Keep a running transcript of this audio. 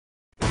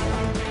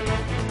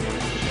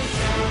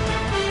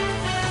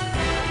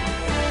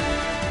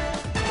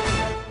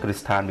គ្រី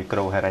ស្ថានមីក្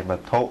រូហិរញ្ញវ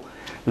ត្ថុ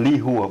លី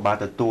ហួរបាន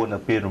ទទួលនៅ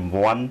ពានរង្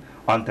វាន់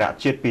អន្តរ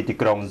ជាតិពីទី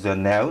ក្រុងហ្សឺ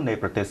ណែវនៃ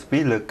ប្រទេសស្វី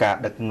សលើការ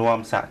ដឹកនាំ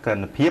សហគ្រិ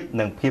នភាព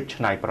និងភាព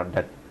ច្នៃប្រ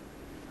ឌិត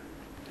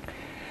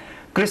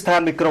គ្រីស្ថាន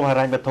មីក្រូហិ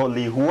រញ្ញវត្ថុ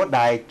លីហួរ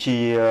ដែលជា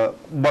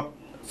បុត្រ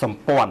សម្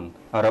ព័ន្ធ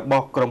រប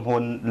ស់ក្រុមហ៊ុ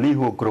ន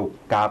Lihu Group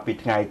កាលពី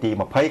ថ្ងៃទី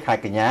20ខែ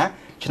កញ្ញា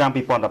ឆ្នាំ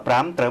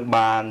2015ត្រូវ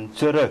បាន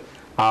ជ្រើសរើស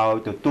ឲ្យ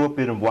ទទួល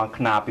ពានរង្វាន់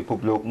ខ្នាតពិភព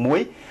លោកមួយ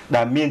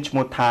ដែលមានឈ្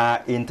មោះថា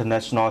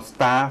International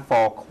Star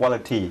for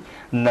Quality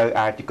នៅ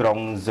ឯទីក្រុង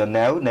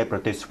Geneva នៃប្រ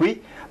ទេសស្វីស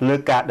លើ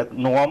ការដឹក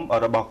នាំ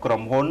របស់ក្រុ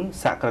មហ៊ុន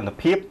សហគ្រិន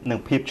ភាពនិង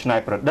ភាពច្នៃ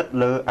ប្រឌិត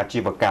លើអាជី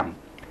វកម្ម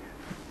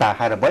តែ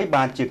ហេតុអ្វី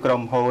បានជាក្រុ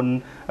មហ៊ុន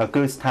គ្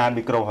រឹះស្ថាន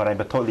មីក្រូហិរញ្ញ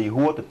វត្ថុលី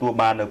ហួរទទួល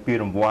បាននៅពាន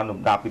រង្វាន់លំ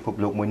ដាប់ពិភព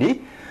លោកមួយនេះ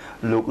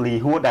លោកលី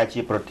ហួរដែល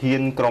ជាប្រធាន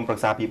ក្រុមប្រឹ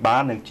ក្សាភិបា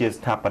លនិងជា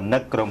ស្ថាបនិ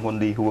កក្រុមហ៊ុន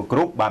Lihu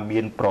Group បានមា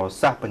នប្រ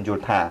សាសន៍បញ្យ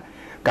ល់ថា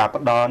ការ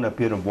ផ្ដល់នៅ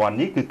ពានរង្វាន់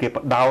នេះគឺគេ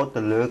ផ្ដោត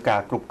ទៅលើកា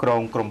រគ្រប់គ្រ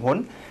ងក្រុមហ៊ុន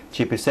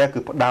ជាពិសេសគឺ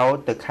ផ្ដោត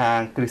ទៅខាង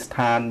គ្រឹះស្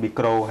ថានមី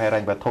ក្រូហិរ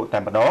ញ្ញវត្ថុតែ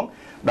ម្ដង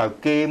ដោយ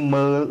គេ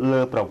មើល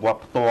លើប្រវត្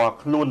តិផ្ទាល់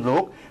ខ្លួនលោ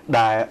ក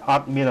ដែលអ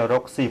ត់មានរ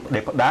កស៊ីផ្ដេ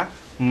សផ្ដាស់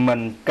មិ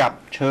នកាប់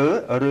ឈើ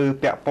ឬ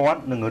ពាក់ព័ន្ធ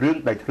នឹងរឿង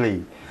ដីធ្លី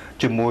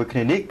ជាមួយគ្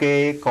នានេះគេ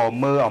ក៏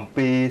មើលអំ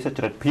ពីសុច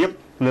រិតភាព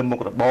លើមុ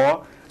ខរបរ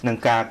និង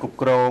ការគ្រប់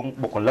គ្រង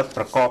បុគ្គលិក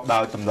ប្រកបដោ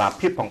យតម្លា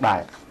ភាពផងដែ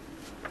រ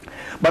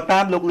បើតា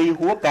មលោកលី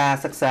ហួរការ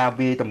សិក្សា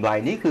វាយតម្លៃ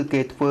នេះគឺ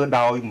គេធ្វើ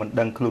ដោយមិន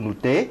ដឹងខ្លួននោះ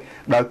ទេ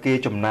ដោយគេ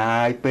ចំណា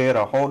យពេល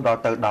រហូតដ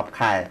ល់ទៅ10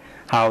ខែ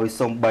ហើយ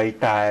សូម្បី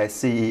តែ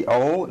CEO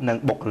និង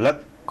បុគ្គលិក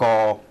ក៏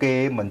គេ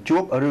មិនជួ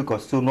បឬក៏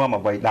សួរនាំ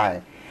អ្វីដែរ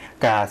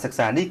ការសិក្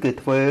សានេះគឺ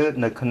ធ្វើ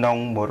នៅក្នុង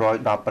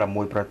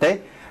116ប្រទេស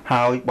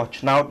ហើយបោះ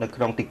ឆ្នោតនៅ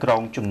ក្នុងទីក្រុ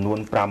ងចំនួន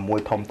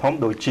6ធំៗ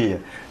ដូចជា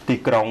ទី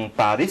ក្រុង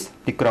ប៉ារីស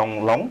ទីក្រុង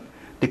ឡុង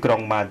ទីក្រុង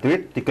ម៉ាឌ្រីត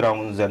ទីក្រុង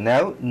ហ្សឺណែ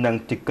វនិង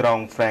ទីក្រុង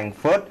ហ្វ្រេង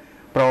ហ្វឺត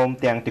ព្រម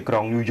ទាំងទីក្រុ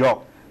ងញូវយ៉ក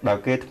ដោយ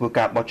គេធ្វើ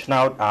ការបោះឆ្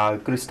នោតឲ្យ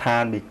គ្រឹះស្ថា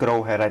នមីក្រូ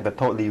ហិរញ្ញវត្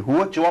ថុលីហួ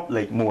រជាប់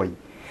លេខ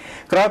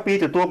1ក្រោយពី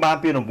ទទួលបាន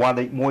ពានរង្វាន់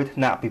លេខ1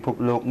ថ្នាក់ពិភព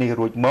លោកនេះ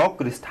រួចមក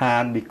គ្រឹះស្ថា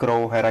នមីក្រូ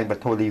ហិរញ្ញវ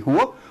ត្ថុលីហួ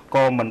រ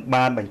ក៏មិន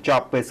បានបញ្ច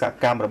ប់បេសក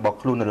កម្មរបស់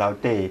ខ្លួននៅឡើយ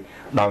ទេ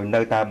ដោយ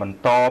នៅតែបន្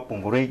តព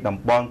ង្រីកតំ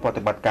បន់ប្រ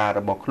តិបត្តិការ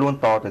របស់ខ្លួន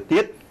តទៅ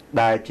ទៀត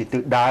ដែលជាទិ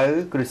សដៅ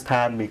គ្រឹះស្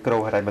ថានមីក្រូ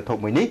ហិរញ្ញវត្ថុ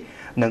មួយនេះ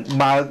នឹង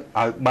បើក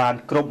ឲ្យបាន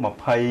គ្រប់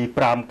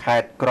25ខេ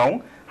ត្តក្រុង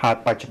ហើយ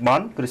បច្ចុប្ប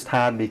ន្នគ្រឹះស្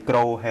ថានមីក្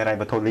រូហិរញ្ញ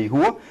វត្ថុលី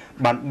ហួរ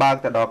បានបើក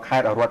ទៅដល់ខេ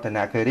ត្តរតន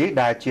គិរី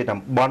ដែលជាតំ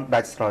បន់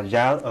ដាច់ស្រ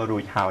យាលរួ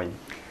ចហើយ